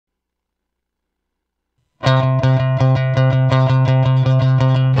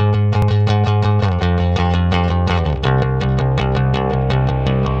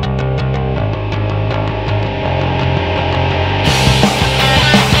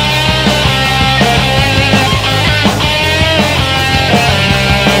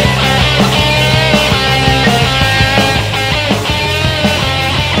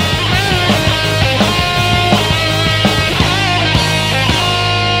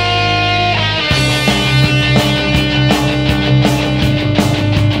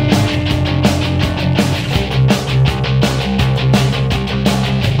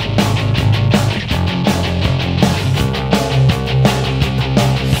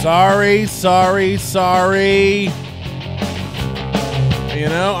Sorry. You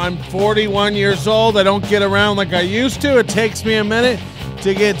know, I'm 41 years old. I don't get around like I used to. It takes me a minute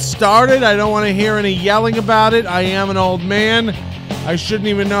to get started. I don't want to hear any yelling about it. I am an old man. I shouldn't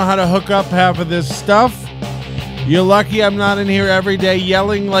even know how to hook up half of this stuff. You're lucky I'm not in here every day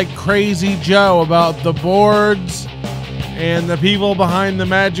yelling like Crazy Joe about the boards and the people behind the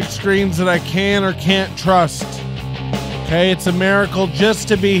magic screens that I can or can't trust. Okay, it's a miracle just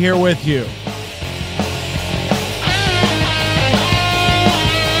to be here with you.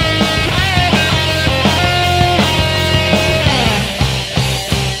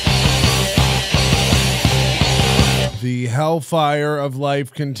 The hellfire of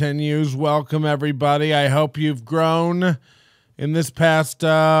life continues. Welcome, everybody. I hope you've grown in this past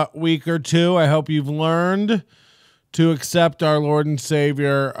week or two. I hope you've learned to accept our Lord and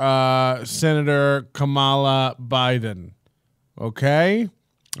Savior, Senator Kamala Biden. Okay?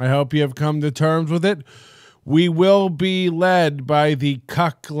 I hope you have come to terms with it. We will be led by the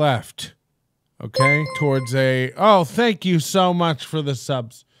cuck left. Okay? Towards a... Oh, thank you so much for the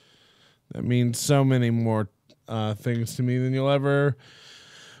subs. That means so many more things to me than you'll ever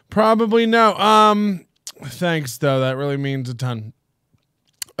probably know. Thanks, though. That really means a ton.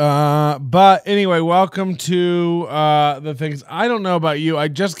 But anyway, welcome to the things. I don't know about you. I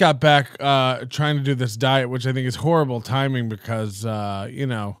just got back trying to do this diet, which I think is horrible timing because, you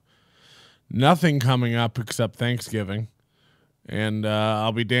know, nothing coming up except Thanksgiving. And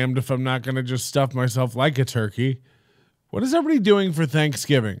I'll be damned if I'm not going to just stuff myself like a turkey. What is everybody doing for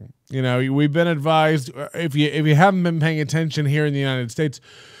Thanksgiving? You know, we've been advised, if you haven't been paying attention here in the United States,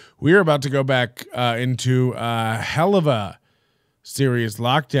 we're about to go back into a hell of a serious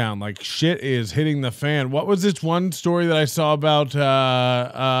lockdown. Like, shit is hitting the fan. What was this one story that I saw about,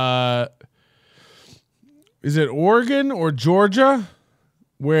 is it Oregon or Georgia,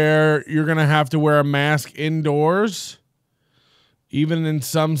 where you're going to have to wear a mask indoors, even in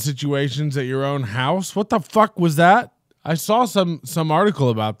some situations at your own house? What the fuck was that? I saw some article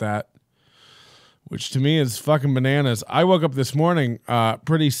about that, which to me is fucking bananas. I woke up this morning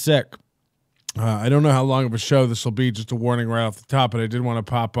pretty sick. I don't know how long of a show this will be, just a warning right off the top, but I did want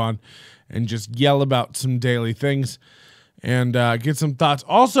to pop on and just yell about some daily things and get some thoughts.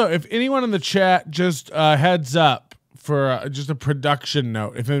 Also, if anyone in the chat, just heads up for just a production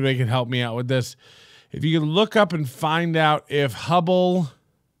note, if anybody can help me out with this. If you can look up and find out if Hubble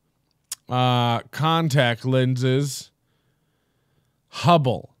contact lenses,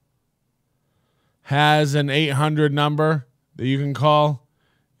 Hubble, has an 800 number that you can call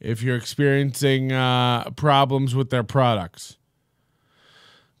if you're experiencing problems with their products.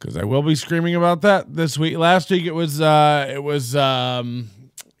 Because I will be screaming about that this week. Last week it was UPS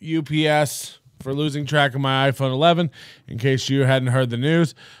for losing track of my iPhone 11. In case you hadn't heard the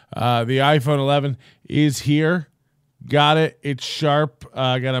news, the iPhone 11 is here. Got it. It's sharp.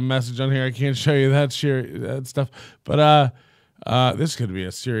 I got a message on here. I can't show you that stuff, but this could be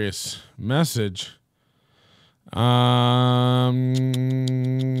a serious message.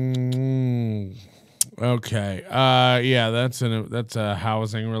 Okay. Yeah, that's a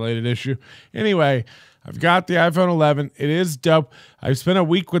housing related issue. Anyway, I've got the iPhone 11. It is dope. I've spent a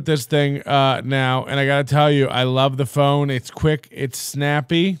week with this thing now, and I gotta tell you, I love the phone. It's quick. It's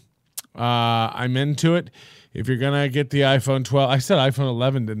snappy. I'm into it. If you're gonna get the iPhone 12, I said iPhone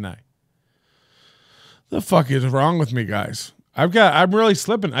 11, didn't I? The fuck is wrong with me, guys? I'm really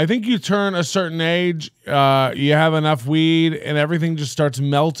slipping. I think you turn a certain age, you have enough weed, and everything just starts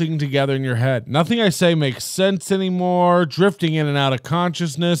melting together in your head. Nothing I say makes sense anymore, drifting in and out of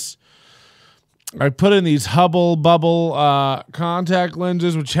consciousness. I put in these Hubble bubble contact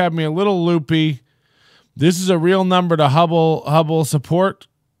lenses, which have me a little loopy. This is a real number to Hubble support,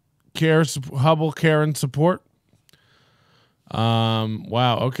 Hubble care and support.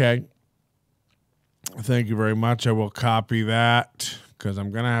 Wow, okay. Thank you very much. I will copy that because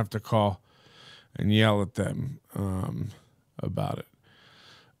I'm going to have to call and yell at them about it.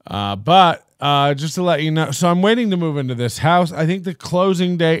 But just to let you know, so I'm waiting to move into this house. I think the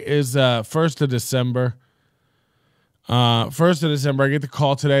closing date is 1st of December. 1st of December, I get the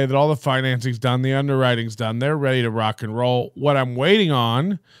call today that all the financing's done, the underwriting's done. They're ready to rock and roll. What I'm waiting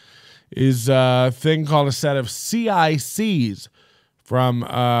on is a thing called a set of CICs from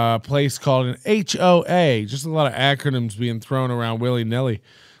a place called an HOA. Just a lot of acronyms being thrown around willy-nilly.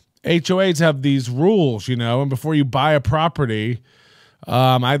 HOAs have these rules, you know, and before you buy a property,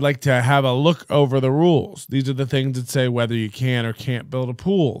 I'd like to have a look over the rules. These are the things that say whether you can or can't build a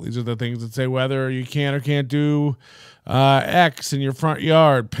pool. These are the things that say whether you can or can't do X in your front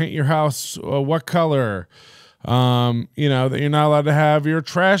yard, paint your house what color, You know, that you're not allowed to have your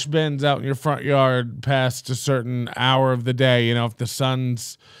trash bins out in your front yard past a certain hour of the day. You know, if the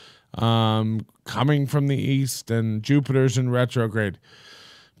sun's coming from the east and Jupiter's in retrograde.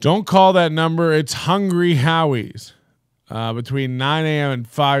 Don't call that number. It's Hungry Howie's between 9 a.m. and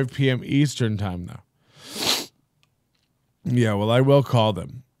 5 p.m. Eastern time, though. Yeah, well, I will call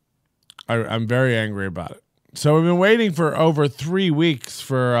them. I'm very angry about it. So we've been waiting for over 3 weeks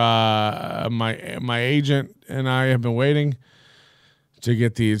for my agent and I have been waiting to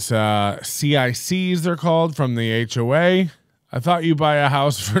get these CICs, they're called, from the HOA. I thought you buy a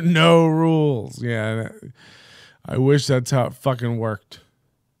house for no rules. Yeah, I wish that's how it fucking worked.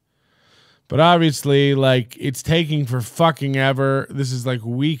 But obviously, like, it's taking for fucking ever. This is like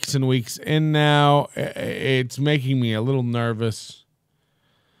weeks and weeks in now. It's making me a little nervous.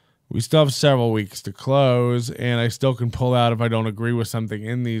 We still have several weeks to close, and I still can pull out if I don't agree with something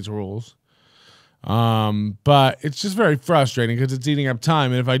in these rules. But it's just very frustrating because it's eating up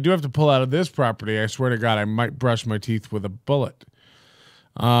time. And if I do have to pull out of this property, I swear to God, I might brush my teeth with a bullet.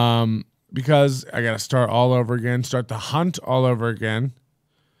 Because I got to start all over again, start the hunt all over again,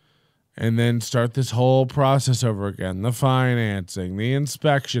 and then start this whole process over again. The financing, the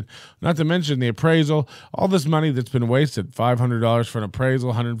inspection, not to mention the appraisal, all this money that's been wasted. $500 for an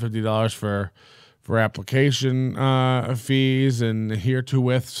appraisal, $150 for application fees, and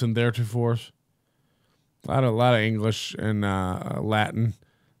herewiths and theretofores. A lot of English and Latin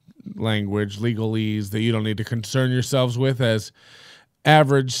language, legalese that you don't need to concern yourselves with as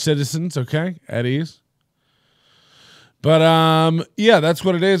average citizens, okay? At ease. But yeah, that's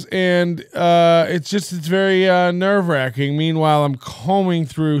what it is, and it's very nerve-wracking. Meanwhile, I'm combing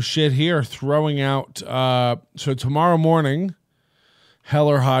through shit here, throwing out. So tomorrow morning, hell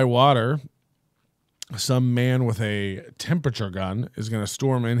or high water, some man with a temperature gun is going to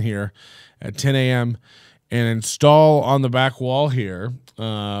storm in here at 10 a.m. and install on the back wall here,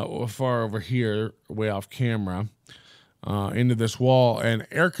 far over here, way off camera, into this wall, an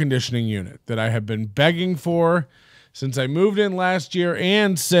air conditioning unit that I have been begging for since I moved in last year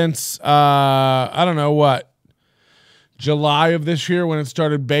and since, I don't know what, July of this year when it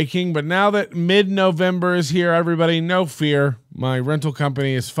started baking. But now that mid-November is here, everybody, no fear. My rental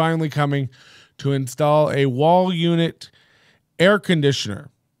company is finally coming to install a wall unit air conditioner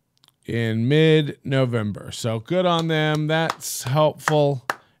in mid-November. So good on them. That's helpful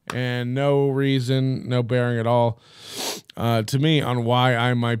and no reason, no bearing at all to me on why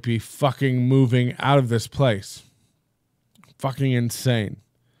I might be fucking moving out of this place. Fucking insane.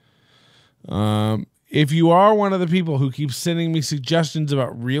 If you are one of the people who keeps sending me suggestions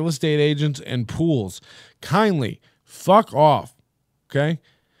about real estate agents and pools, kindly fuck off. Okay?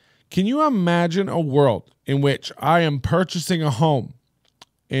 Can you imagine a world in which I am purchasing a home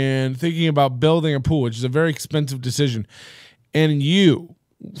and thinking about building a pool, which is a very expensive decision, and you,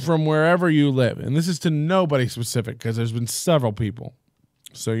 from wherever you live, and this is to nobody specific because there's been several people,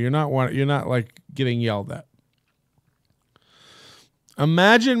 so you're not like getting yelled at.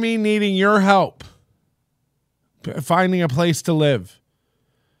 Imagine me needing your help finding a place to live.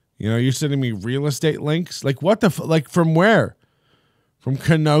 You know, you're sending me real estate links. Like, what the like, from where? From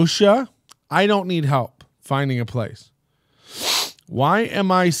Kenosha? I don't need help finding a place. Why am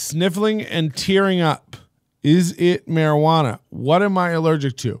I sniffling and tearing up? Is it marijuana? What am I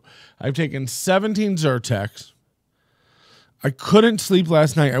allergic to? I've taken 17 Zyrtex. I couldn't sleep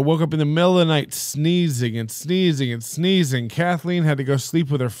last night. I woke up in the middle of the night sneezing and sneezing and sneezing. Kathleen had to go sleep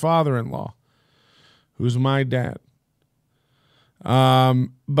with her father-in-law, who's my dad.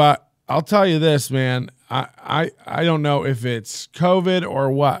 But I'll tell you this, man. I don't know if it's COVID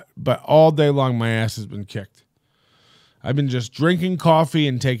or what, but all day long my ass has been kicked. I've been just drinking coffee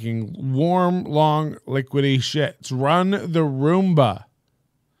and taking warm, long, liquidy shits. Run the Roomba.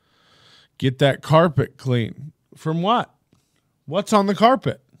 Get that carpet clean. From what? What's on the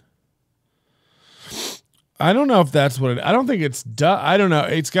carpet? I don't know if that's what it. I don't think it's. I don't know.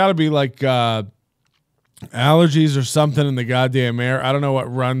 It's got to be like allergies or something in the goddamn air. I don't know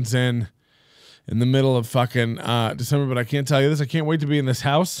what runs in the middle of fucking December, but I can't tell you this. I can't wait to be in this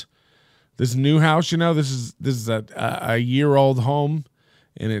house, this new house. You know, this is a year-old home,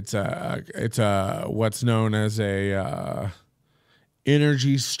 and it's a what's known as a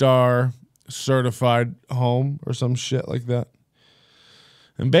Energy Star certified home or some shit like that.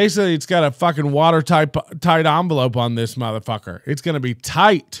 And basically, it's got a fucking watertight envelope on this motherfucker. It's going to be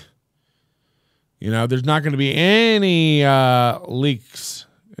tight. You know, there's not going to be any leaks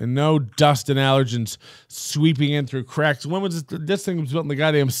and no dust and allergens sweeping in through cracks. When was this thing was built in the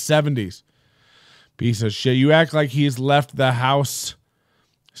goddamn 70s? Piece of shit. You act like he's left the house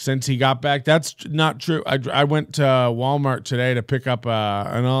since he got back. That's not true. I went to Walmart today to pick up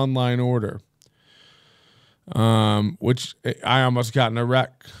an online order, which I almost got in a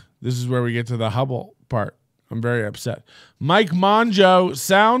wreck. This is where we get to the Hubble part. I'm very upset. Mike Monjo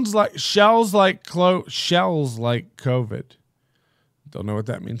shells like COVID. Don't know what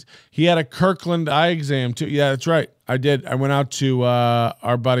that means. He had a Kirkland eye exam too. Yeah, that's right. I did. I went out to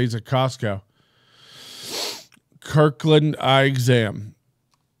our buddies at Costco. Kirkland eye exam.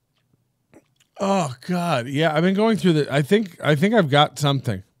 Oh God, yeah. I've been going through the. I think I've got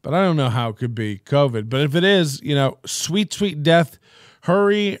something, but I don't know how it could be COVID. But if it is, sweet, sweet death.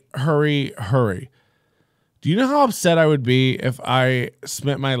 Hurry, hurry, hurry. Do you know how upset I would be if I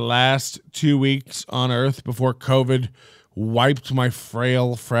spent my last 2 weeks on Earth before COVID wiped my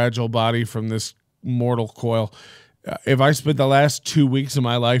frail, fragile body from this mortal coil? If I spent the last 2 weeks of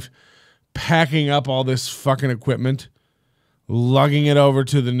my life packing up all this fucking equipment, lugging it over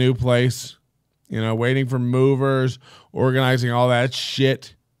to the new place, waiting for movers, organizing all that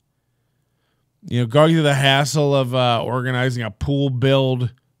shit, going through the hassle of organizing a pool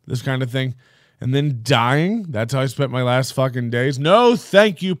build, this kind of thing, and then dying. That's how I spent my last fucking days. No,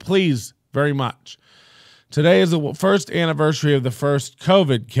 thank you, please, very much. Today is the first anniversary of the first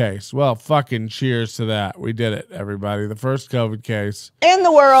COVID case. Well, fucking cheers to that. We did it, everybody. The first COVID case in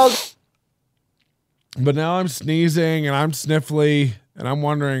the world. But now I'm sneezing and I'm sniffly and I'm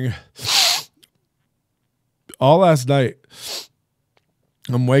wondering, all last night,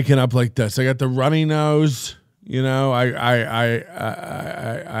 I'm waking up like this. I got the runny nose.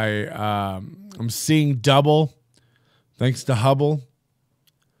 I'm seeing double, thanks to Hubble.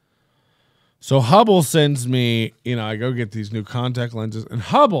 So Hubble sends me, I go get these new contact lenses. And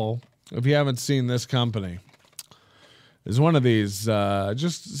Hubble, if you haven't seen this company, is one of these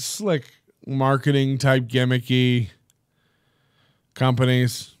just slick marketing type gimmicky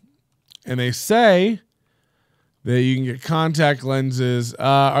companies. And they say that you can get contact lenses.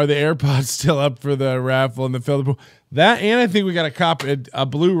 Are the AirPods still up for the raffle and the fill the pool? That, and I think we got a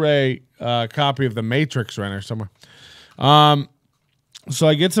Blu-ray copy of The Matrix runner somewhere. So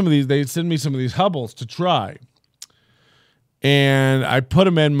I get some of these. They send me some of these Hubbles to try, and I put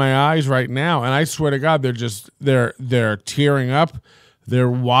them in my eyes right now. And I swear to God, they're tearing up, they're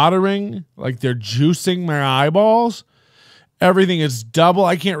watering, like they're juicing my eyeballs. Everything is double.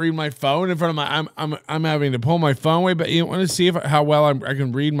 I can't read my phone in front of my. I'm having to pull my phone away. But you want to see how well I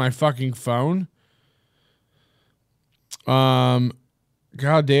can read my fucking phone? God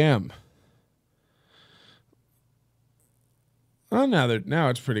damn. Oh, now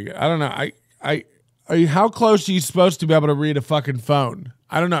it's pretty good. I don't know. How close are you supposed to be able to read a fucking phone?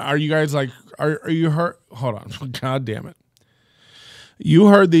 I don't know. Are you guys like? Are you hurt? Hold on. God damn it. You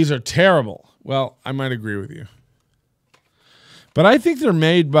heard these are terrible. Well, I might agree with you. But I think they're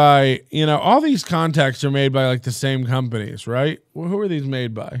made by, all these contacts are made by like the same companies, right? Well, who are these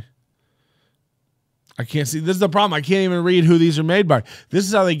made by? I can't see. This is the problem. I can't even read who these are made by. This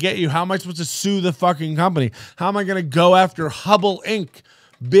is how they get you. How am I supposed to sue the fucking company? How am I going to go after Hubble Inc.,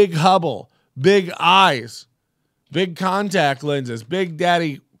 Big Hubble, Big Eyes, Big Contact Lenses, Big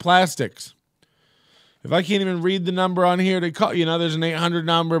Daddy Plastics? If I can't even read the number on here to call, there's an 800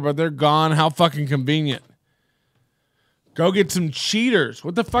 number, but they're gone. How fucking convenient. Go get some cheaters.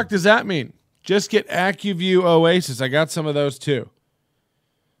 What the fuck does that mean? Just get AccuView Oasis. I got some of those too.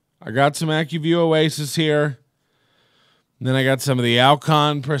 I got some AccuView Oasis here. And then I got some of the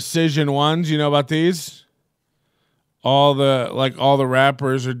Alcon Precision ones. You know about these? All the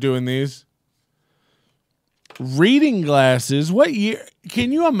rappers are doing these. Reading glasses. What year?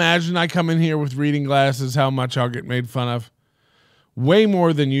 Can you imagine I come in here with reading glasses, how much I'll get made fun of? Way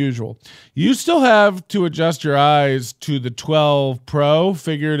more than usual. You still have to adjust your eyes to the 12 Pro.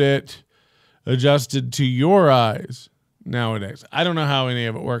 Figured it adjusted to your eyes nowadays. I don't know how any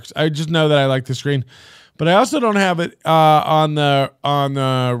of it works. I just know that I like the screen. But I also don't have it on the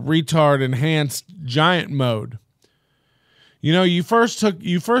retard enhanced giant mode. You first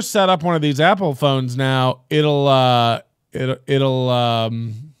set up one of these Apple phones. Now it'll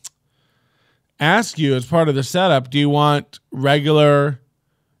ask you as part of the setup, do you want regular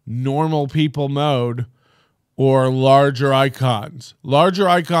normal people mode or larger icons? Larger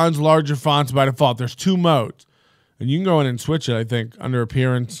icons, larger fonts by default. There's two modes. And you can go in and switch it, I think, under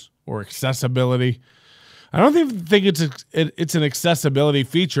appearance or accessibility. I don't think it's an accessibility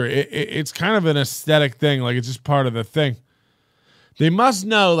feature. It's kind of an aesthetic thing. Like, it's just part of the thing. They must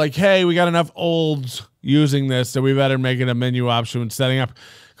know, like, hey, we got enough olds using this, so we better make it a menu option when setting up.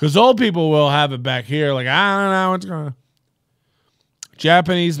 Because old people will have it back here. Like, I don't know what's going on.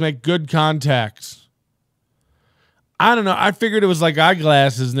 Japanese make good contacts. I don't know. I figured it was like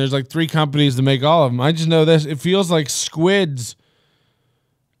eyeglasses, and there's like 3 companies to make all of them. I just know this. It feels like squids,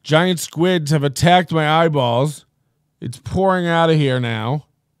 giant squids, have attacked my eyeballs. It's pouring out of here now.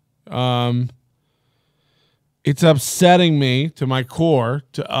 It's upsetting me to my core,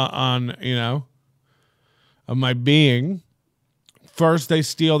 of my being. First, they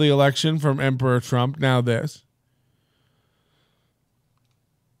steal the election from Emperor Trump. Now this.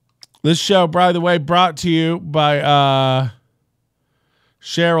 This show, by the way, brought to you by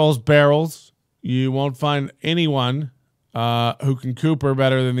Cheryl's Barrels. You won't find anyone who can Cooper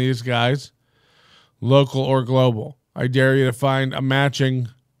better than these guys, local or global. I dare you to find a matching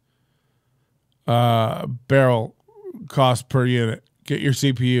barrel cost per unit. Get your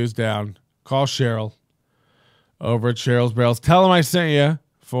CPUs down. Call Cheryl over at Cheryl's Barrels. Tell them I sent you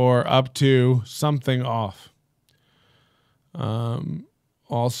for up to something off.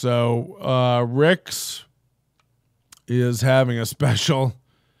 Also, Rick's is having a special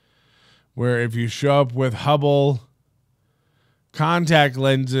where if you show up with Hubble contact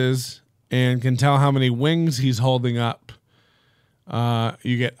lenses and can tell how many wings he's holding up,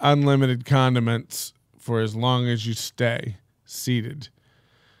 you get unlimited condiments for as long as you stay seated.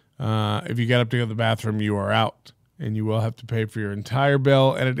 If you get up to go to the bathroom, you are out, and you will have to pay for your entire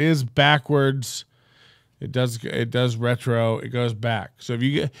bill. And it is backwards. It does retro. It goes back. So if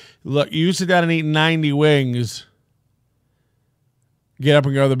you you sit down and eat 90 wings, get up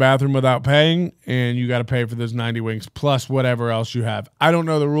and go to the bathroom without paying, and you got to pay for those 90 wings plus whatever else you have. I don't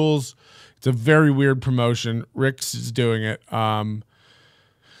know the rules. It's a very weird promotion. Rick's is doing it. But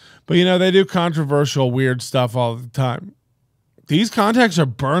they do controversial, weird stuff all the time. These contacts are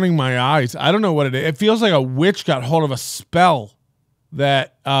burning my eyes. I don't know what it is. It feels like a witch got hold of a spell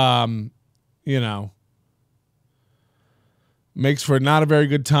that, makes for not a very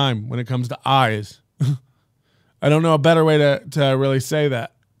good time when it comes to eyes. I don't know a better way to really say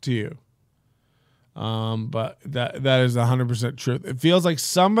that to you. But that is 100% truth. It feels like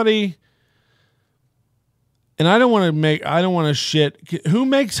somebody, and I don't want to shit. Who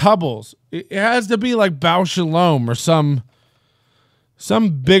makes Hubbles? It has to be like Bausch Shalom or some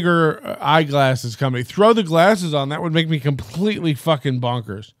bigger eyeglasses company. Throw the glasses on. That would make me completely fucking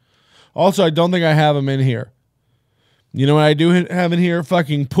bonkers. Also, I don't think I have them in here. You know what I do have in here?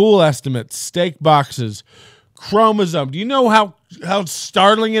 Fucking pool estimates, steak boxes, chromosome. Do you know how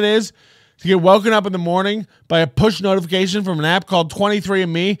startling it is to get woken up in the morning by a push notification from an app called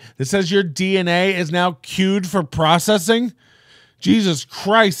 23andMe that says your DNA is now queued for processing? Jesus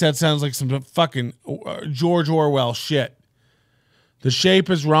Christ, that sounds like some fucking George Orwell shit. The shape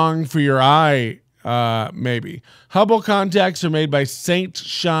is wrong for your eye, maybe. Hubble contacts are made by Saint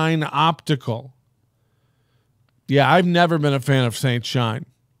Shine Optical. Yeah, I've never been a fan of Saint Shine.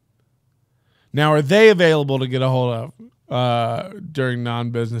 Now, are they available to get a hold of during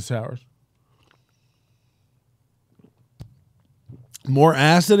non-business hours? More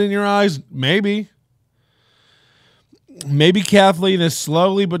acid in your eyes? Maybe. Maybe Kathleen is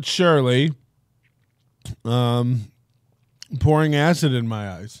slowly but surely pouring acid in my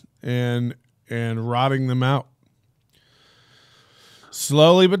eyes and rotting them out.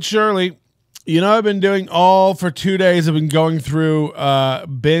 Slowly but surely. I've been doing for 2 days. I've been going through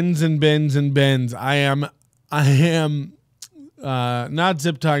bins and bins and bins. I am not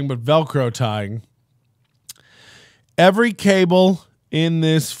zip tying, but Velcro tying every cable in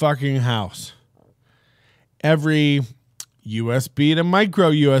this fucking house. Every USB to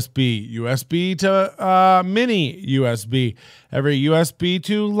micro USB, USB to mini USB, every USB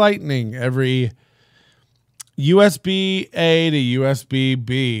to lightning, every USB A to USB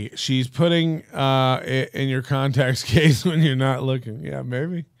B. She's putting it in your contacts case when you're not looking. Yeah,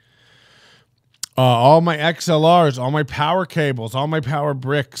 maybe. All my XLRs, all my power cables, all my power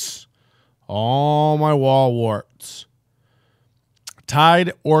bricks, all my wall warts.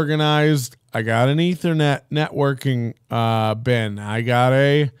 Tied, organized. I got an Ethernet networking bin. I got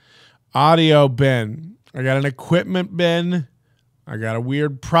a audio bin. I got an equipment bin. I got a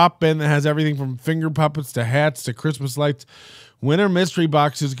weird prop bin that has everything from finger puppets to hats to Christmas lights. Winter mystery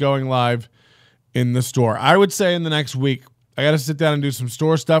boxes going live in the store. I would say in the next week, I got to sit down and do some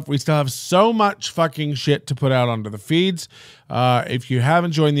store stuff. We still have so much fucking shit to put out onto the feeds. If you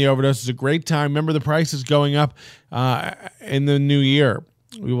haven't joined the Overdose, it's a great time. Remember, the price is going up in the new year.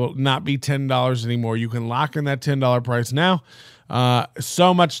 We will not be $10 anymore. You can lock in that $10 price now.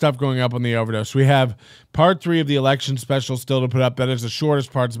 So much stuff going up on the Overdose. We have part 3 of the election special still to put up. That is the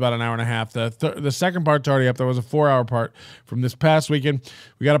shortest part. It's about an hour and a half. The second part's already up. There was a 4-hour part from this past weekend.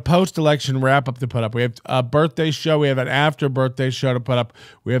 We got a post-election wrap-up to put up. We have a birthday show. We have an after-birthday show to put up.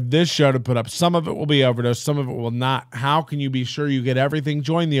 We have this show to put up. Some of it will be Overdose. Some of it will not. How can you be sure you get everything?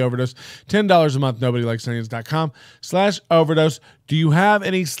 Join the Overdose. $10 a month. NobodyLikesOnions.com/overdose. Do you have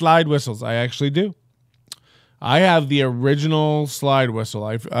any slide whistles? I actually do. I have the original slide whistle.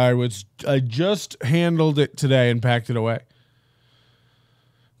 I just handled it today and packed it away.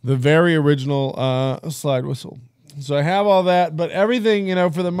 The very original slide whistle. So I have all that, but everything,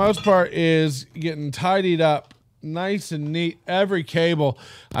 for the most part is getting tidied up nice and neat. Every cable,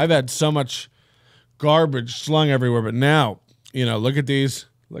 I've had so much garbage slung everywhere, but now, look at these.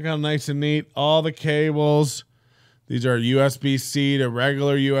 Look how nice and neat. All the cables. These are USB-C to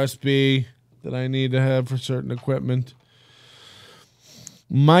regular USB that I need to have for certain equipment.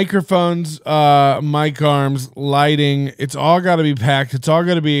 Microphones, mic arms, lighting. It's all got to be packed. It's all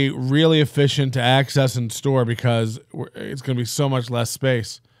got to be really efficient to access and store because it's going to be so much less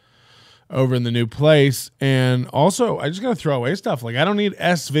space over in the new place. And also, I just got to throw away stuff. Like, I don't need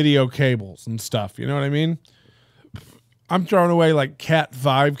S-video cables and stuff. You know what I mean? I'm throwing away like Cat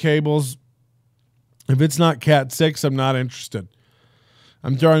 5 cables. If it's not Cat 6, I'm not interested.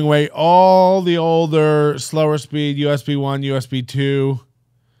 I'm throwing away all the older, slower speed USB 1, USB 2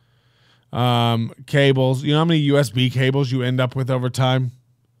 cables. You know how many USB cables you end up with over time?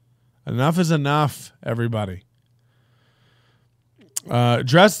 Enough is enough, everybody.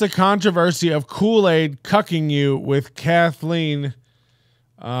 Address the controversy of Kool-Aid cucking you with Kathleen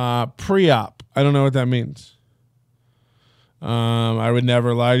pre-op. I don't know what that means. I would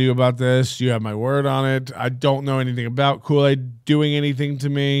never lie to you about this. You have my word on it. I don't know anything about Kool-Aid doing anything to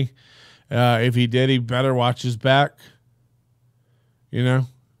me. If he did, he better watch his back.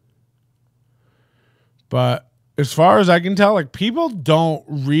 But as far as I can tell, like, people don't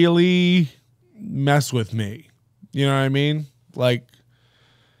really mess with me. You know what I mean? Like,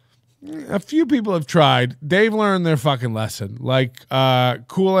 a few people have tried. They've learned their fucking lesson. Like,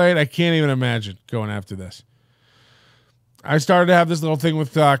 Kool-Aid, I can't even imagine going after this. I started to have this little thing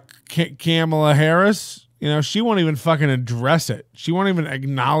with Kamala Harris. She won't even fucking address it. She won't even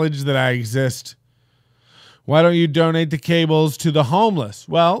acknowledge that I exist. Why don't you donate the cables to the homeless?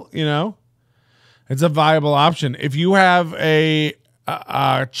 Well, it's a viable option. If you have a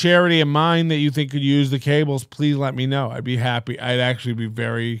charity in mind that you think could use the cables, please let me know. I'd be happy. I'd actually be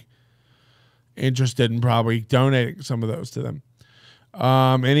very interested in probably donating some of those to them.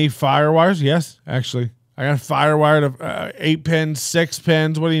 Any fire wires? Yes, actually. I got firewire to 8 pins, 6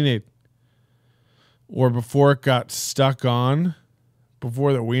 pins. What do you need? Or before it got stuck on,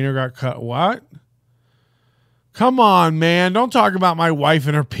 before the wiener got cut. What? Come on, man. Don't talk about my wife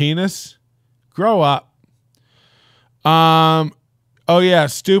and her penis. Grow up. Oh yeah,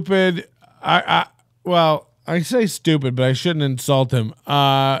 stupid. Well, I say stupid, but I shouldn't insult him.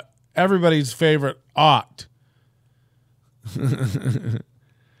 Everybody's favorite ought.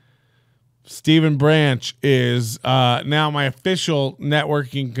 Stephen Branch is now my official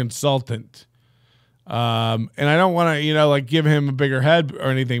networking consultant. And I don't want to, give him a bigger head or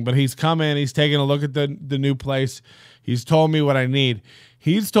anything, but he's come in, he's taken a look at the new place. He's told me what I need.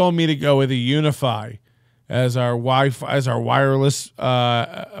 He's told me to go with a Unify as our Wi-Fi, as our wireless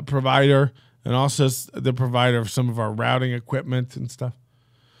provider, and also the provider of some of our routing equipment and stuff.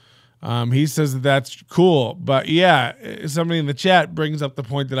 He says that that's cool, but yeah, somebody in the chat brings up the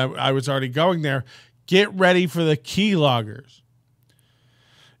point that I was already going there. Get ready for the keyloggers.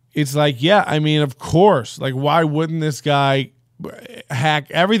 It's like, yeah, I mean, of course. Like, why wouldn't this guy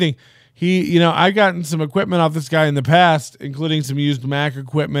hack everything? I've gotten some equipment off this guy in the past, including some used Mac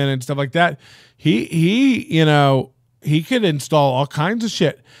equipment and stuff like that. He could install all kinds of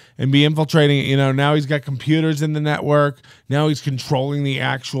shit and be infiltrating. Now he's got computers in the network. Now he's controlling the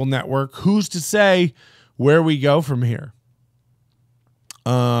actual network. Who's to say where we go from here?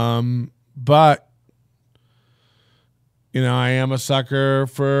 But I am a sucker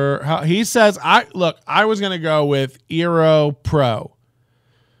for how he says. I was going to go with Eero Pro.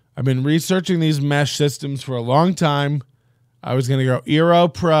 I've been researching these mesh systems for a long time. I was going to go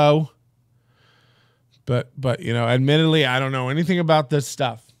Eero Pro. But admittedly, I don't know anything about this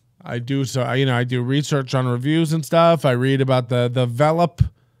stuff. I do research on reviews and stuff. I read about the Velop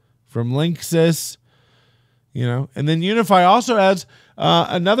from Linksys, and then Unify also has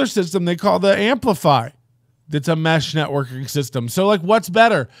another system they call the Amplify. That's a mesh networking system. So, what's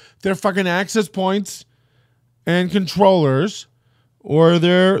better? They're fucking access points and controllers, or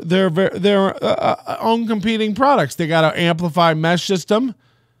their own competing products. They got an amplify mesh system.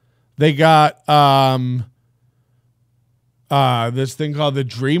 They got this thing called the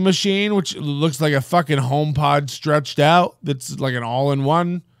Dream Machine, which looks like a fucking HomePod stretched out. That's like an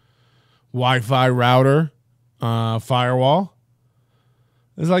all-in-one Wi-Fi router, firewall.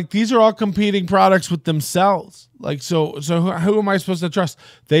 It's like these are all competing products with themselves. Like so who am I supposed to trust?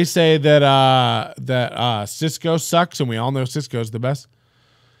 They say that Cisco sucks, and we all know Cisco's the best.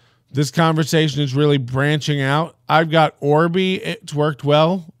 This conversation is really branching out. I've got Orbi. It's worked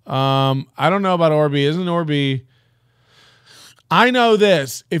well. I don't know about Orbi. Isn't Orbi? I know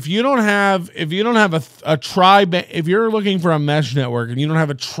this. If you don't have a tri-band, if you're looking for a mesh network and you don't have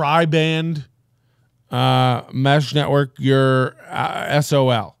a tri-band mesh network, you're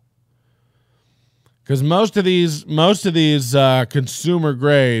SOL. Because most of these consumer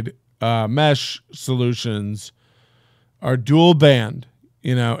grade mesh solutions are dual band,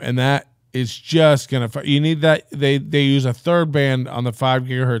 and that is just gonna. You need that. They use a third band on the 5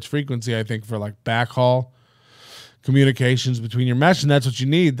 gigahertz frequency, I think, for like backhaul communications between your mesh, and that's what you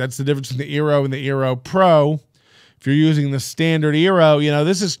need. That's the difference between the Eero and the Eero Pro. If you're using the standard Eero,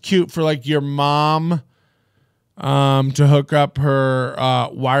 this is cute for like your mom to hook up her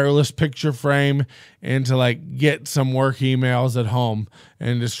wireless picture frame and to like get some work emails at home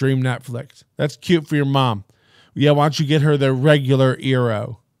and to stream Netflix. That's cute for your mom. Yeah, why don't you get her the regular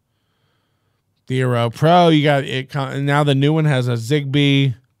Eero? The Eero Pro, you got it. Now the new one has a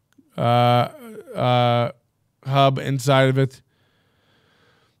Zigbee hub inside of it.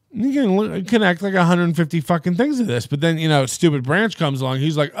 You can connect like 150 fucking things to this, but then stupid Branch comes along.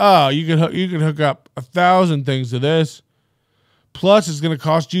 He's like, "Oh, you can hook up 1,000 things to this, plus it's going to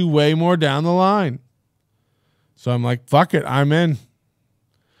cost you way more down the line." So I'm like, "Fuck it, I'm in."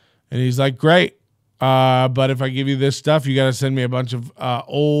 And he's like, "Great, but if I give you this stuff, you got to send me a bunch of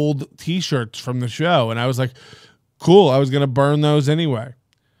old T-shirts from the show." And I was like, "Cool." I was going to burn those anyway.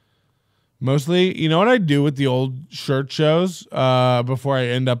 Mostly, you know what I do with the old shirt shows before I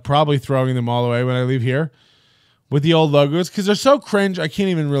end up probably throwing them all away when I leave here with the old logos, because they're so cringe I can't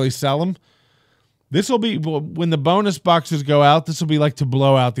even really sell them. This will be, when the bonus boxes go out, this will be like to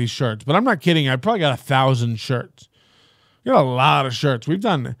blow out these shirts. But I'm not kidding. I probably got 1,000 shirts. We got a lot of shirts. We've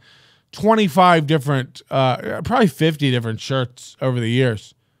done 25 different, probably 50 different shirts over the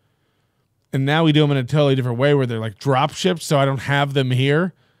years. And now we do them in a totally different way where they're like drop shipped, so I don't have them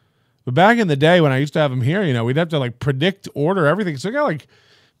here. But back in the day when I used to have them here, we'd have to like predict order everything. So I got like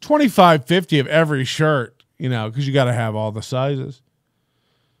 25, 50 of every shirt, because you got to have all the sizes.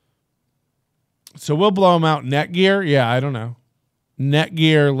 So we'll blow them out. Netgear? Yeah, I don't know.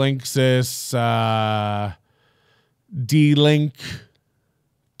 Netgear, Linksys, D-Link,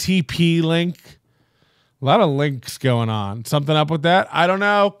 TP-Link. A lot of links going on. Something up with that? I don't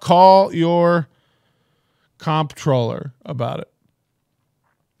know. Call your comptroller about it.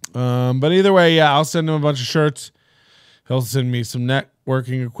 But either way, yeah, I'll send him a bunch of shirts. He'll send me some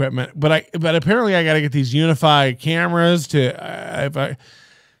networking equipment. But apparently I got to get these Unify cameras because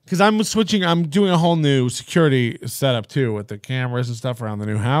I'm switching. I'm doing a whole new security setup too with the cameras and stuff around the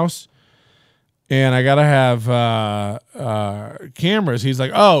new house. And I got to have cameras. He's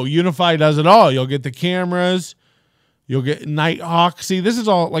like, "Oh, Unify does it all. You'll get the cameras. You'll get Nighthawk." See, this is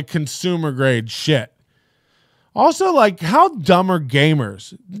all like consumer grade shit. Also, like, how dumb are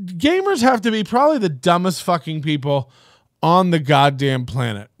gamers? Gamers have to be probably the dumbest fucking people on the goddamn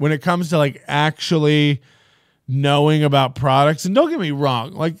planet when it comes to, like, actually knowing about products. And don't get me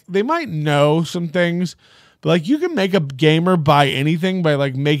wrong, like, they might know some things, but, like, you can make a gamer buy anything by,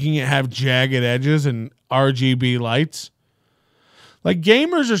 like, making it have jagged edges and RGB lights. Like,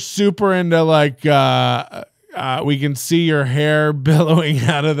 gamers are super into, like, we can see your hair billowing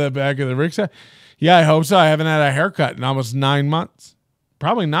out of the back of the rig set. Yeah, I hope so. I haven't had a haircut in almost 9 months.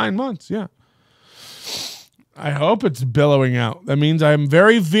 Probably 9 months, yeah. I hope it's billowing out. That means I'm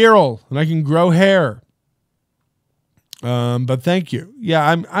very virile and I can grow hair. But thank you.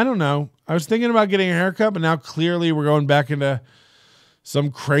 Yeah, I don't know. I was thinking about getting a haircut, but now clearly we're going back into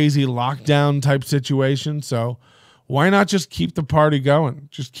some crazy lockdown type situation. So why not just keep the party going?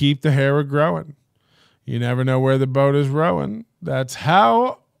 Just keep the hair growing. You never know where the boat is rowing. That's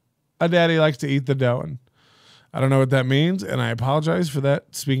how a daddy likes to eat the dough. I don't know what that means, and I apologize for that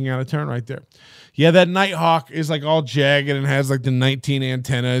speaking out of turn right there. Yeah, that Nighthawk is like all jagged and has like the 19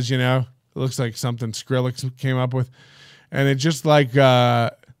 antennas, It looks like something Skrillex came up with. And it just like,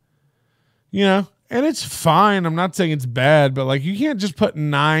 and it's fine. I'm not saying it's bad, but like you can't just put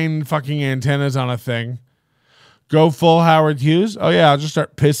 9 fucking antennas on a thing. Go full Howard Hughes. Oh yeah, I'll just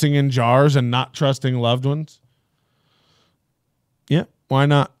start pissing in jars and not trusting loved ones. Yeah, why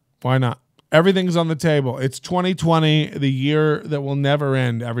not? Why not? Everything's on the table. It's 2020, the year that will never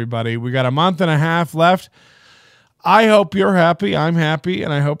end, everybody. We got a month and a half left. I hope you're happy. I'm happy,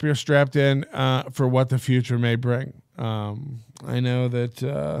 and I hope you're strapped in for what the future may bring. I know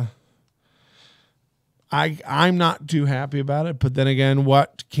that I'm not too happy about it, but then again,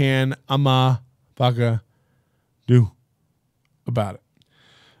 what can a motherfucker do about it?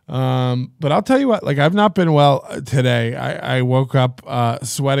 But I'll tell you what, like, I've not been well today. I woke up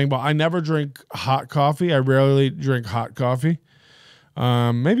sweating, but I never drink hot coffee. I rarely drink hot coffee.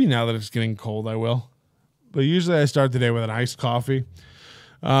 Maybe now that it's getting cold, I will. But usually I start the day with an iced coffee.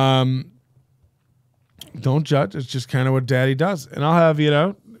 Don't judge. It's just kind of what daddy does. And I'll have,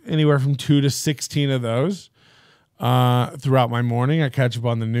 anywhere from 2 to 16 of those throughout my morning. I catch up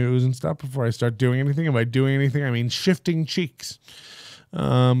on the news and stuff before I start doing anything. And by doing anything, I mean shifting cheeks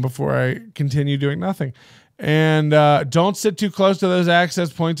before I continue doing nothing. And don't sit too close to those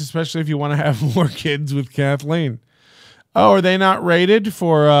access points, especially if you want to have more kids with Kathleen. Oh, are they not rated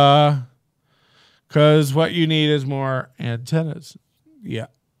for... Because what you need is more antennas. Yeah.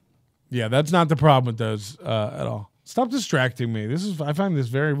 Yeah, that's not the problem with those at all. Stop distracting me. I find this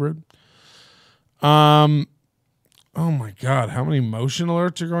very rude. Oh my God, how many motion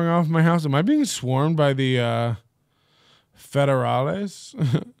alerts are going off in my house? Am I being swarmed by the federales?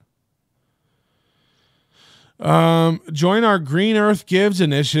 Join our Green Earth Gives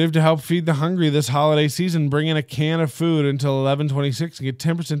initiative to help feed the hungry this holiday season. Bring in a can of food until 11/26 and get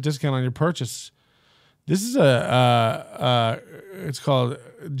 10% discount on your purchase. This is it's called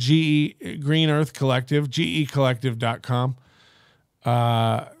GE Green Earth Collective, gecollective.com.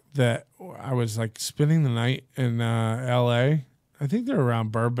 That I was like spending the night in LA. I think they're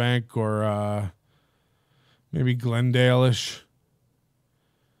around Burbank or maybe Glendale-ish.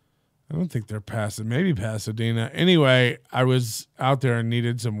 I don't think they're maybe Pasadena. Anyway, I was out there and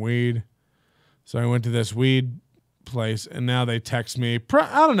needed some weed. So I went to this weed place, and now they text me,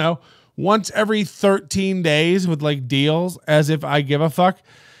 I don't know, once every 13 days with like deals, as if I give a fuck.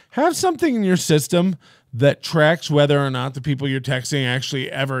 Have something in your system that tracks whether or not the people you're texting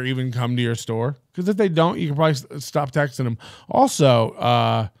actually ever even come to your store. Because if they don't, you can probably stop texting them. Also,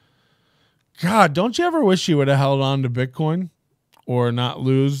 God, don't you ever wish you would have held on to Bitcoin or not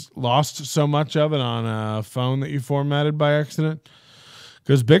lost so much of it on a phone that you formatted by accident?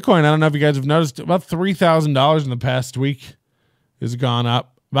 Because Bitcoin, I don't know if you guys have noticed, about $3,000 in the past week has gone up.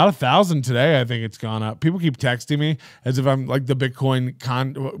 About 1,000 today, I think it's gone up. People keep texting me as if I'm like the Bitcoin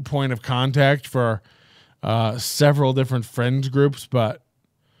point of contact for several different friends groups, but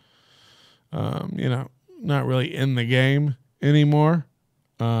not really in the game anymore.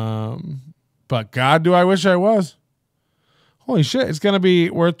 But God, do I wish I was. Holy shit, it's going to be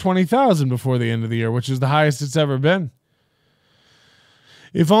worth 20,000 before the end of the year, which is the highest it's ever been.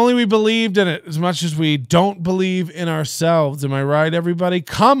 If only we believed in it as much as we don't believe in ourselves. Am I right, everybody?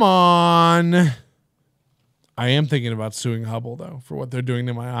 Come on. I am thinking about suing Hubble, though, for what they're doing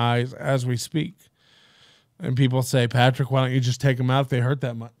to my eyes as we speak. And people say, Patrick, why don't you just take them out if they hurt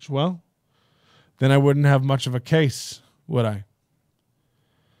that much? Well, then I wouldn't have much of a case, would I?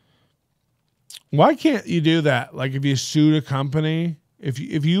 Why can't you do that? Like if you sued a company, if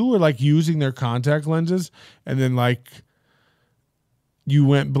you were like using their contact lenses and then like you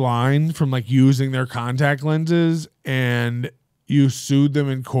went blind from like using their contact lenses and you sued them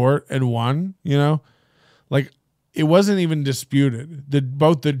in court and won, like it wasn't even disputed.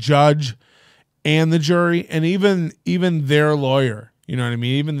 Both the judge and the jury and even their lawyer, you know what I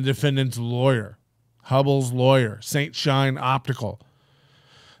mean? Even the defendant's lawyer, Hubble's lawyer, St. Shine Optical,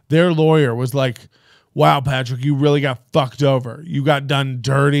 their lawyer was like, wow, Patrick, you really got fucked over. You got done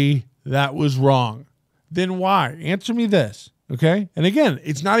dirty. That was wrong. Then why? Answer me this. Okay. And again,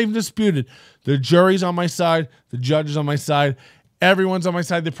 it's not even disputed. The jury's on my side. The judge is on my side. Everyone's on my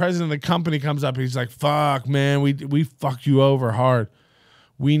side. The president of the company comes up and he's like, fuck, man, we fucked you over hard.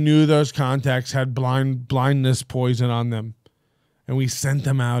 We knew those contacts had blindness poison on them and we sent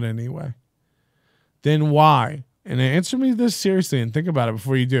them out anyway. Then why? And answer me this seriously and think about it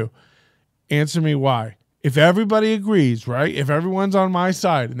before you do. Answer me why. If everybody agrees, right? If everyone's on my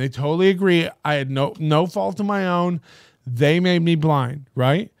side and they totally agree, I had no fault of my own. They made me blind,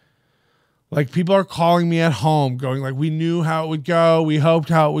 right? Like people are calling me at home going like, we knew how it would go. We hoped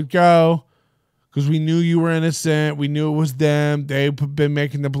how it would go because we knew you were innocent. We knew it was them. They've been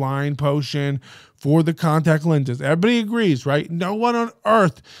making the blind potion for the contact lenses. Everybody agrees, right? No one on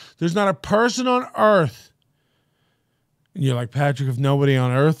earth. There's not a person on earth. And you're like, Patrick, if nobody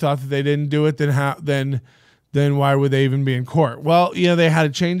on earth thought that they didn't do it, then then why would they even be in court? Well, they had a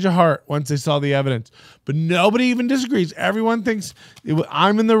change of heart once they saw the evidence. But nobody even disagrees. Everyone thinks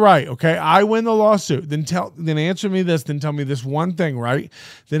I'm in the right, okay? I win the lawsuit. Then answer me this, then tell me this one thing, right?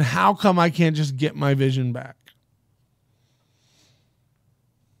 Then how come I can't just get my vision back?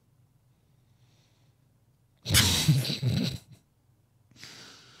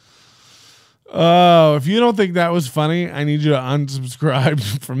 Oh, if you don't think that was funny, I need you to unsubscribe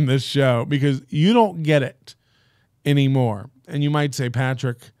from this show because you don't get it anymore. And you might say,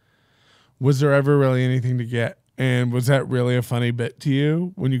 Patrick, was there ever really anything to get? And was that really a funny bit to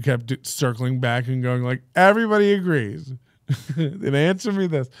you when you kept circling back and going like, everybody agrees? Then answer me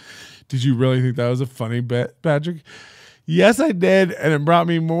this. Did you really think that was a funny bit, Patrick? Yes, I did. And it brought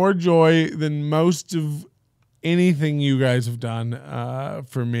me more joy than most of anything you guys have done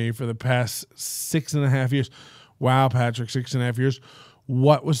for me for the past 6.5 years. Wow, Patrick, 6.5 years.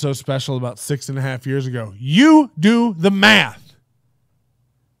 What was so special about 6.5 years ago? You do the math.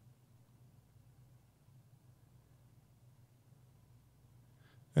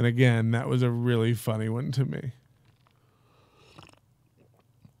 And again, that was a really funny one to me.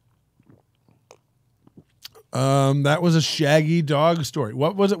 That was a shaggy dog story.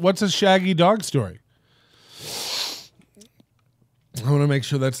 What was it? What's a shaggy dog story? I want to make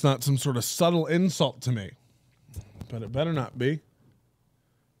sure that's not some sort of subtle insult to me, but it better not be.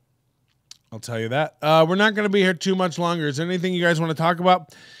 I'll tell you that. We're not going to be here too much longer. Is there anything you guys want to talk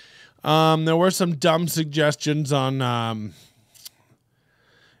about? There were some dumb suggestions on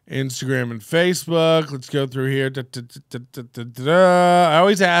Instagram and Facebook. Let's go through here. I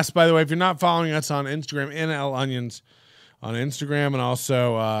always ask, by the way, if you're not following us on Instagram, NL Onions on Instagram, and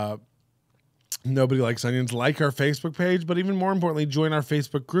also Nobody Likes Onions, like our Facebook page, but even more importantly, join our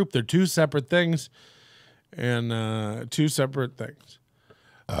Facebook group. They're two separate things, and two separate things.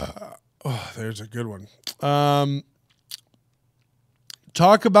 There's a good one.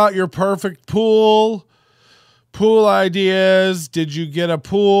 Talk about your perfect pool ideas. Did you get a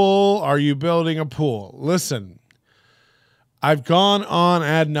pool? Are you building a pool? Listen, I've gone on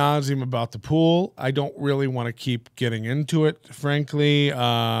ad nauseum about the pool. I don't really want to keep getting into it, frankly.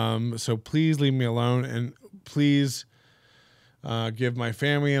 So please leave me alone, and please give my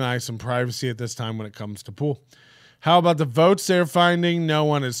family and I some privacy at this time when it comes to pool. How about the votes they're finding? No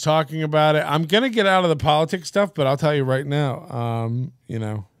one is talking about it. I'm going to get out of the politics stuff, but I'll tell you right now,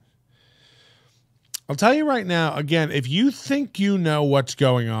 I'll tell you right now, again, if you think you know what's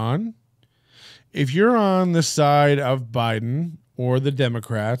going on, if you're on the side of Biden or the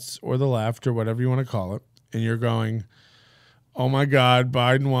Democrats or the left or whatever you want to call it, and you're going, oh my God,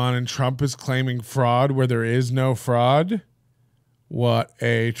 Biden won and Trump is claiming fraud where there is no fraud, what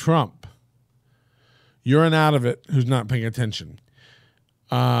a Trump. You're an out of it who's not paying attention.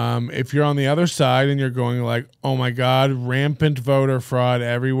 If you're on the other side and you're going like, oh my God, rampant voter fraud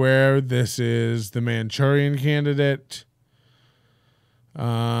everywhere, this is the Manchurian candidate,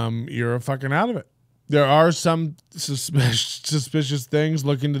 you're a fucking out of it. There are some suspicious things.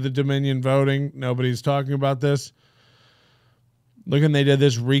 Look into the Dominion voting. Nobody's talking about this. Look, and they did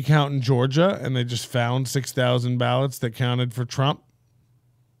this recount in Georgia, and they just found 6,000 ballots that counted for Trump.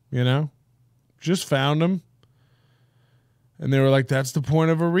 Just found them. And they were like, that's the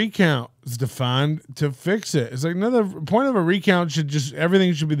point of a recount. It's defined to fix it. It's like, no, the point of a recount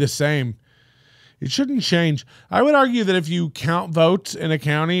everything should be the same. It shouldn't change. I would argue that if you count votes in a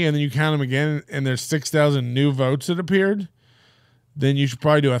county and then you count them again and there's 6,000 new votes that appeared, then you should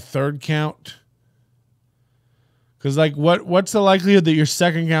probably do a third count. Because, like, what's the likelihood that your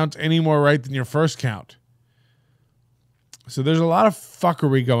second count's any more right than your first count? So there's a lot of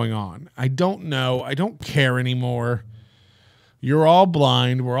fuckery going on. I don't know. I don't care anymore. You're all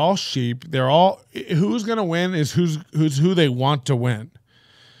blind. We're all sheep. Who's going to win is who they want to win.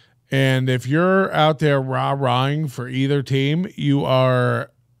 And if you're out there rah-rahing for either team, you're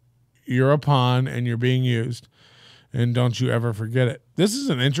a pawn and you're being used. And don't you ever forget it. This is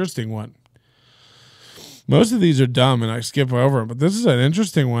an interesting one. Most of these are dumb and I skip over them, but this is an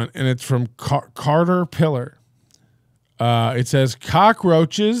interesting one, and it's from Carter Pillar. It says,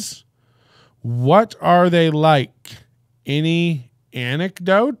 cockroaches, what are they like? Any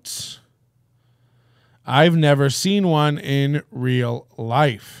anecdotes? I've never seen one in real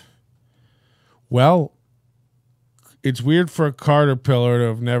life. Well, it's weird for a caterpillar to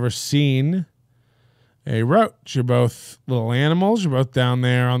have never seen a roach. You're both little animals. You're both down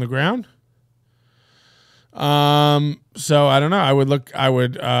there on the ground. So I don't know. I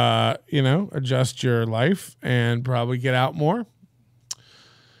would adjust your life and probably get out more.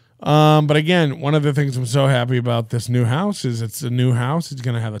 But again, one of the things I'm so happy about this new house is it's a new house. It's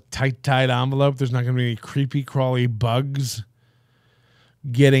going to have a tight envelope. There's not going to be any creepy, crawly bugs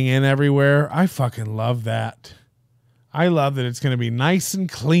getting in everywhere. I fucking love that. I love that it's going to be nice and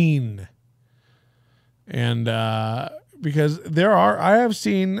clean. And because I've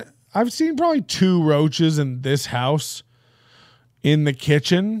seen probably 2 roaches in this house in the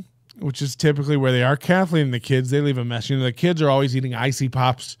kitchen, which is typically where they are. Kathleen and the kids, they leave a mess. You know, the kids are always eating icy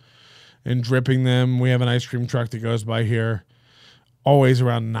pops and dripping them. We have an ice cream truck that goes by here always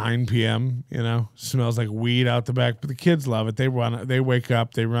around 9 p.m. You know, smells like weed out the back, but the kids love it. They wake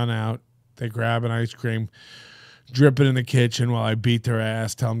up, they run out, they grab an ice cream, drip it in the kitchen while I beat their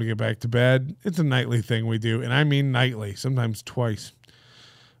ass, tell them to get back to bed. It's a nightly thing we do, and I mean nightly, sometimes twice.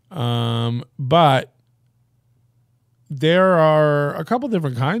 But there are a couple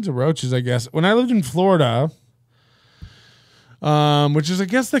different kinds of roaches, I guess. When I lived in Florida, which is, I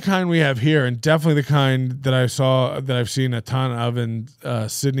guess, the kind we have here, and definitely the kind that I've seen a ton of in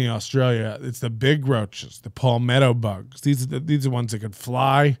Sydney, Australia. It's the big roaches, the palmetto bugs. These are the ones that could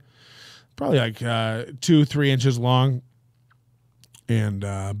fly, probably like 2-3 inches long,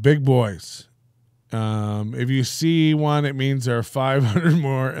 and big boys. If you see one, it means there are 500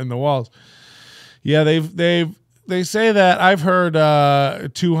 more in the walls. Yeah, they say that. I've heard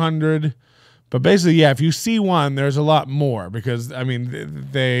 200. But basically, yeah, if you see one, there's a lot more because, I mean,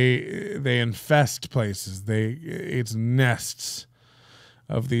 they infest places. It's nests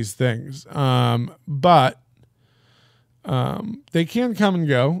of these things. But they can come and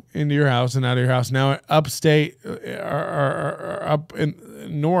go into your house and out of your house. Now, upstate or up in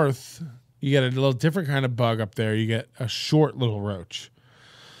north, you get a little different kind of bug up there. You get a short little roach.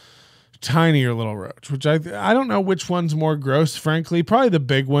 Tinier little roach, which I don't know which one's more gross, frankly. Probably the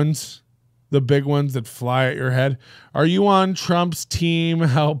big ones. The big ones that fly at your head. Are you on Trump's team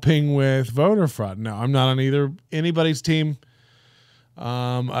helping with voter fraud? No, I'm not on anybody's team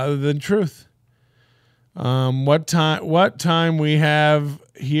other than truth. What time we have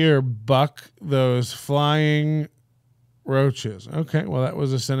here, buck those flying roaches. Okay, well, that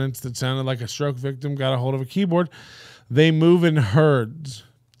was a sentence that sounded like a stroke victim got a hold of a keyboard. They move in herds.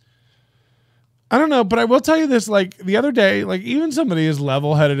 I don't know, but I will tell you this, like the other day, like even somebody as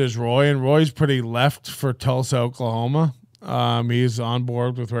level-headed as Roy, and Roy's pretty left for Tulsa, Oklahoma. He's on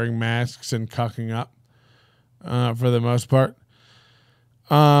board with wearing masks and cucking up for the most part.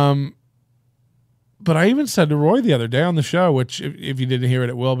 But I even said to Roy the other day on the show, which if you didn't hear it,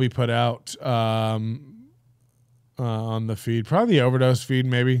 it will be put out on the feed, probably the Overdose feed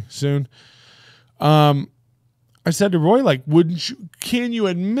maybe soon. I said to Roy, like, can you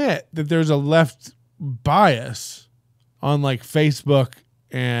admit that there's a left bias on like Facebook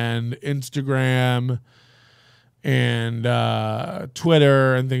and Instagram and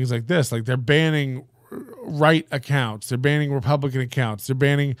Twitter and things like this? Like they're banning right accounts. They're banning Republican accounts. They're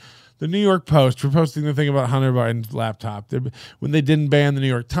banning the New York Post for posting the thing about Hunter Biden's laptop. When they didn't ban the New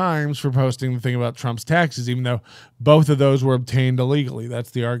York Times for posting the thing about Trump's taxes, even though both of those were obtained illegally.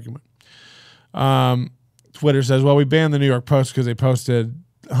 That's the argument. Twitter says, well, we banned the New York Post because they posted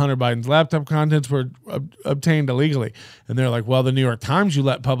Hunter Biden's laptop contents were obtained illegally. And they're like, well, the New York Times you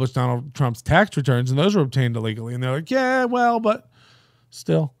let publish Donald Trump's tax returns, and those were obtained illegally. And they're like, yeah, well, but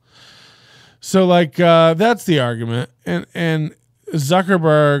still. So, like, that's the argument. And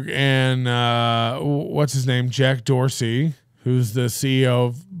Zuckerberg and what's his name, Jack Dorsey, who's the CEO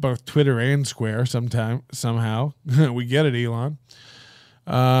of both Twitter and Square somehow. We get it, Elon.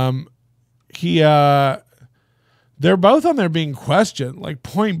 They're both on there being questioned, like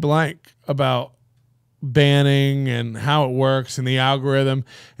point blank, about banning and how it works and the algorithm.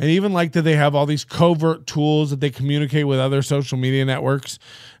 And even like that they have all these covert tools that they communicate with other social media networks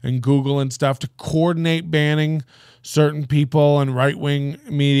and Google and stuff to coordinate banning certain people and right-wing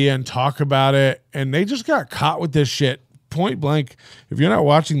media and talk about it. And they just got caught with this shit point blank. If you're not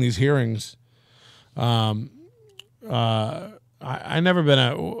watching these hearings, I never been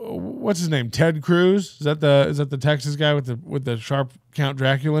a, what's his name? Ted Cruz? Is that the Texas guy with the sharp Count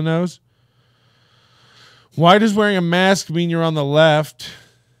Dracula nose? Why does wearing a mask mean you're on the left?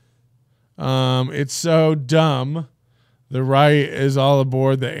 It's so dumb. The right is all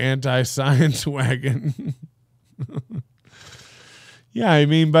aboard the anti-science wagon. Yeah, I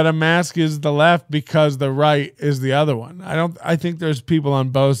mean, but a mask is the left because the right is the other one. I think there's people on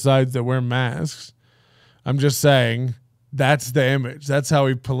both sides that wear masks. I'm just saying. That's the image. That's how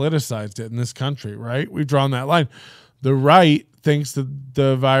we politicized it in this country, right? We've drawn that line. The right thinks that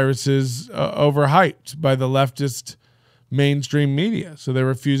the virus is overhyped by the leftist mainstream media, so they're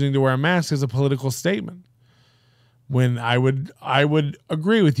refusing to wear a mask as a political statement. when I would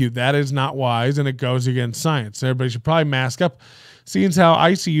agree with you. That is not wise, and it goes against science. Everybody should probably mask up. Seeing as how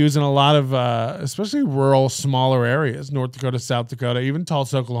ICUs in a lot of, especially rural, smaller areas, North Dakota, South Dakota, even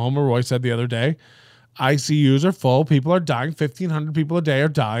Tulsa, Oklahoma, Roy said the other day, ICUs are full. People are dying. 1,500 people a day are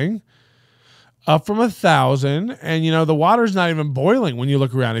dying, up from 1,000. And, you know, the water's not even boiling when you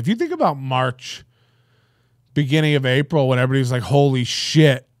look around. If you think about March, beginning of April, when everybody's like, holy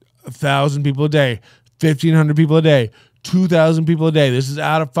shit, 1,000 people a day, 1,500 people a day, 2,000 people a day. This is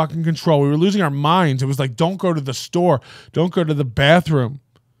out of fucking control. We were losing our minds. It was like, don't go to the store. Don't go to the bathroom.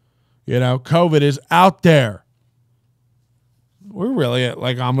 You know, COVID is out there. We're really at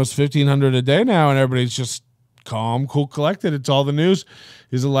like almost 1,500 a day now, and everybody's just calm, cool, collected. It's all the news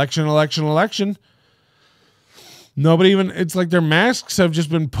is election, election, election. Nobody even, it's like their masks have just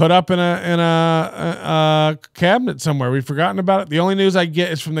been put up in a cabinet somewhere. We've forgotten about it. The only news I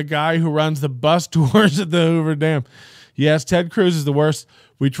get is from the guy who runs the bus tours at the Hoover Dam. Yes, Ted Cruz is the worst.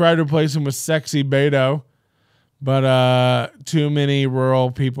 We tried to replace him with sexy Beto, but too many rural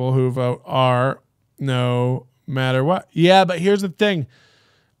people who vote are no matter what. Yeah, but here's the thing.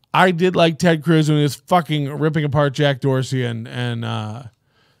 I did like Ted Cruz when he was fucking ripping apart Jack Dorsey and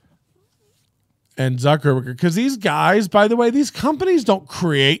Zuckerberg, because these guys, by the way, these companies don't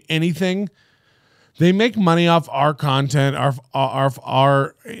create anything. They make money off our content,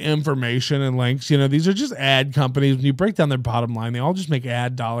 our information and links. You know, these are just ad companies. When you break down their bottom line, they all just make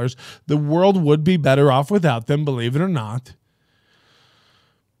ad dollars. The world would be better off without them, believe it or not.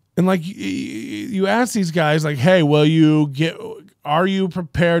 And like you ask these guys, like, hey, are you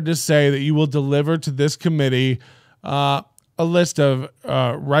prepared to say that you will deliver to this committee a list of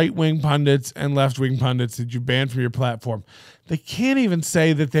right-wing pundits and left-wing pundits that you banned from your platform? They can't even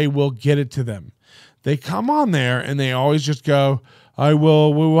say that they will get it to them. They come on there and they always just go, we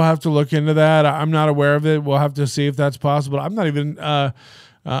will have to look into that. I'm not aware of it. We'll have to see if that's possible. I'm not even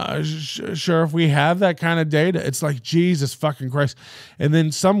sure if we have that kind of data. It's like, Jesus fucking Christ. And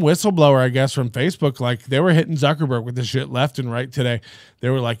then some whistleblower, I guess, from Facebook, like they were hitting Zuckerberg with this shit left and right today. They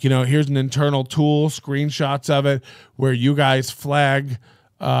were like, you know, here's an internal tool, screenshots of it, where you guys flag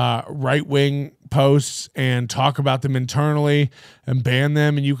right-wing posts and talk about them internally and ban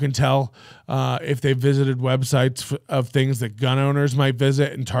them. And you can tell if they visited websites of things that gun owners might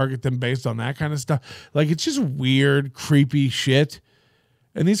visit and target them based on that kind of stuff. Like, it's just weird, creepy shit.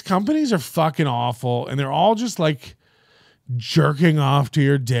 And these companies are fucking awful, and they're all just like jerking off to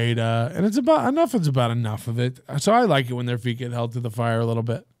your data. And it's about enough of it. So I like it when their feet get held to the fire a little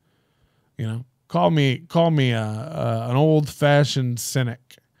bit. You know, call me an old-fashioned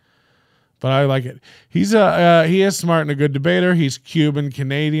cynic, but I like it. He is smart and a good debater. He's Cuban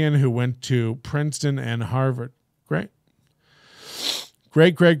Canadian who went to Princeton and Harvard. Great.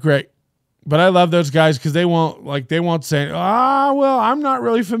 But I love those guys because they won't say, well, I'm not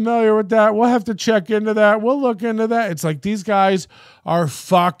really familiar with that. We'll have to check into that. We'll look into that. It's like these guys are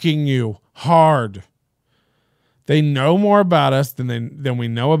fucking you hard. They know more about us than we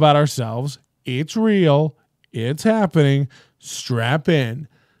know about ourselves. It's real. It's happening. Strap in.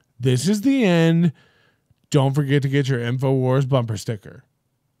 This is the end. Don't forget to get your InfoWars bumper sticker.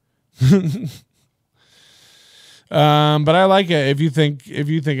 But I like it if you think it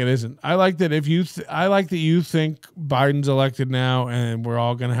isn't. I like that I like that you think Biden's elected now and we're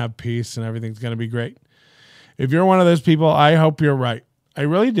all gonna have peace and everything's gonna be great. If you're one of those people, I hope you're right. I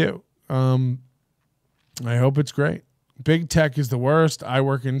really do. I hope it's great. Big tech is the worst. I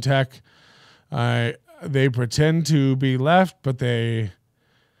work in tech. They pretend to be left, but they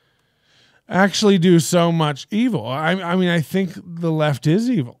actually do so much evil. I mean, I think the left is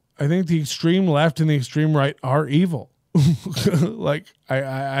evil. I think the extreme left and the extreme right are evil. Like,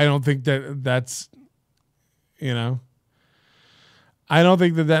 I don't think that's, you know, I don't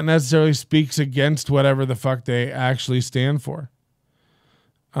think that necessarily speaks against whatever the fuck they actually stand for.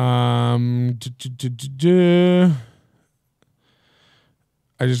 I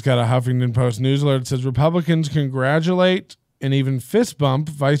just got a Huffington Post news alert. It says Republicans congratulate and even fist bump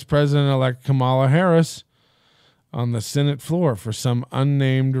Vice President-elect Kamala Harris on the Senate floor for some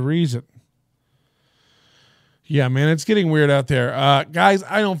unnamed reason. Yeah, man, it's getting weird out there. Guys,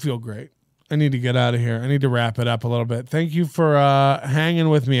 I don't feel great. I need to get out of here. I need to wrap it up a little bit. Thank you for hanging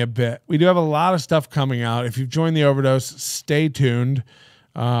with me a bit. We do have a lot of stuff coming out. If you've joined the Overdose, stay tuned.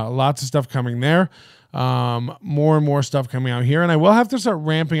 Lots of stuff coming there. More and more stuff coming out here. And I will have to start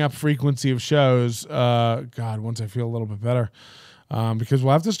ramping up frequency of shows. Once I feel a little bit better. Because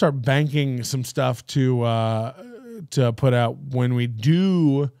we'll have to start banking some stuff to put out when we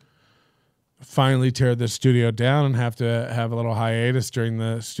do finally tear the studio down and have to have a little hiatus during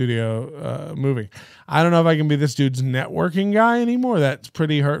the studio moving. I don't know if I can be this dude's networking guy anymore. That's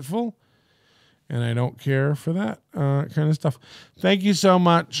pretty hurtful. And I don't care for that kind of stuff. Thank you so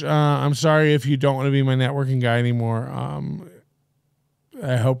much. I'm sorry if you don't want to be my networking guy anymore.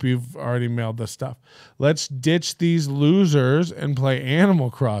 I hope you've already mailed this stuff. Let's ditch these losers and play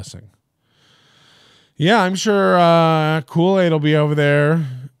Animal Crossing. Yeah, I'm sure Kool-Aid will be over there,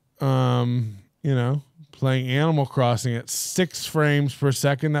 playing Animal Crossing at 6 frames per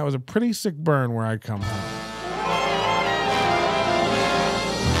second. That was a pretty sick burn where I come from.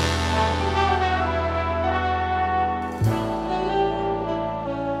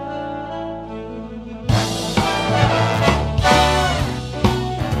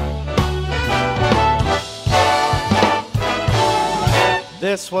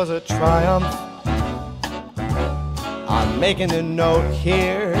 This was a triumph. I'm making a note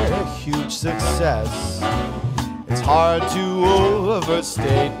here, huge success. It's hard to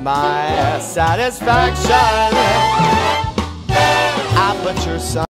overstate my satisfaction. I put your son